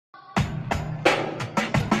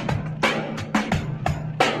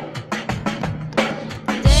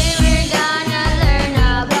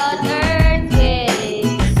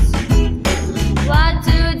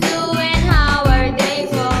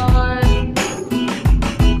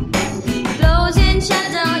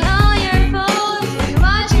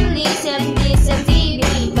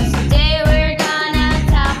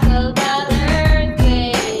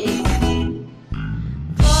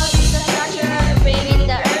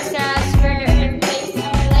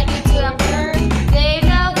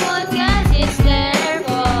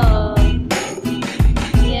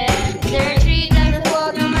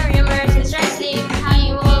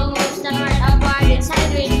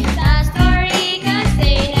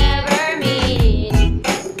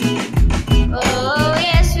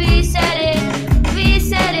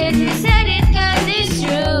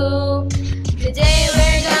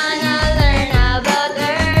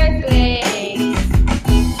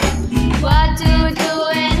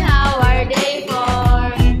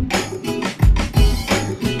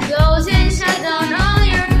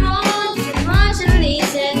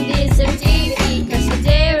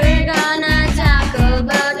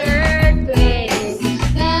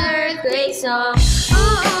song. Ooh,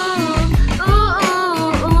 ooh,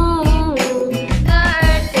 ooh, ooh, the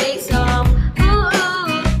earthquake song. Ooh,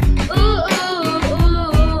 ooh, ooh,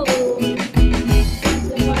 ooh.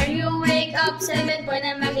 Before you wake up,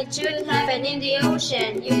 7.9 magnitude happen in the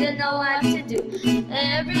ocean. You don't know what to do.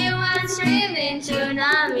 Everyone's screaming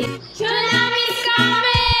tsunami. Tsunami's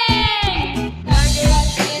coming!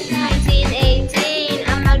 Started in 1918.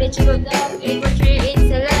 A magnitude of 8.3 in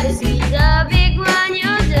Celebes. The big one,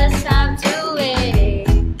 you just have to wait.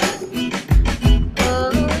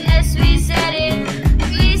 Oh yes, we said it,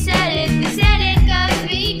 we said it, we said it 'cause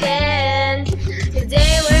we can.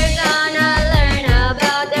 Today we're gonna learn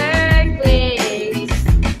about earthquakes,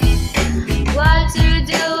 what to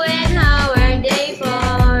do and how are they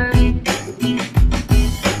formed.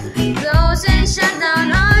 Close and shut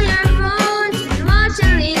down all your phones, watch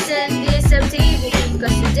and listen to some TV,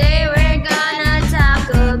 'cause today we're gonna talk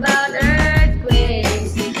about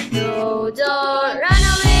earthquakes. No, don't run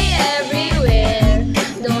away everywhere,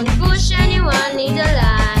 don't push anyone in the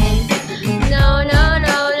line. No, no,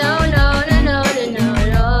 no, no, no, no, no, no, no,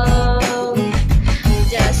 no.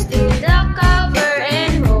 Just do the cover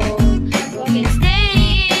and hold, walk and stay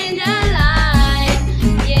in the line.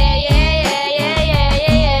 Yeah, yeah, yeah, yeah, yeah,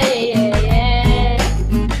 yeah, yeah,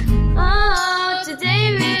 yeah. Oh, today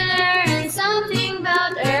we learned something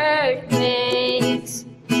about earthquakes,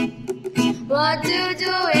 what to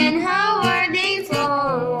do and how are they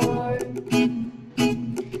formed.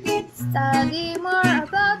 Study more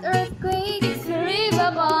about earthquakes, read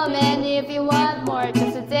a comment if you want more,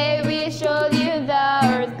 'cause today we showed you the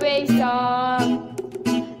earthquake song.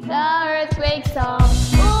 The earthquake song.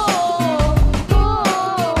 Ooh,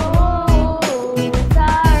 ooh, the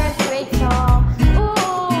earthquake song.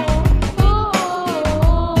 Ooh,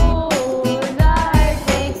 ooh, the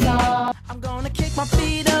earthquake song. I'm gonna kick my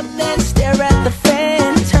feet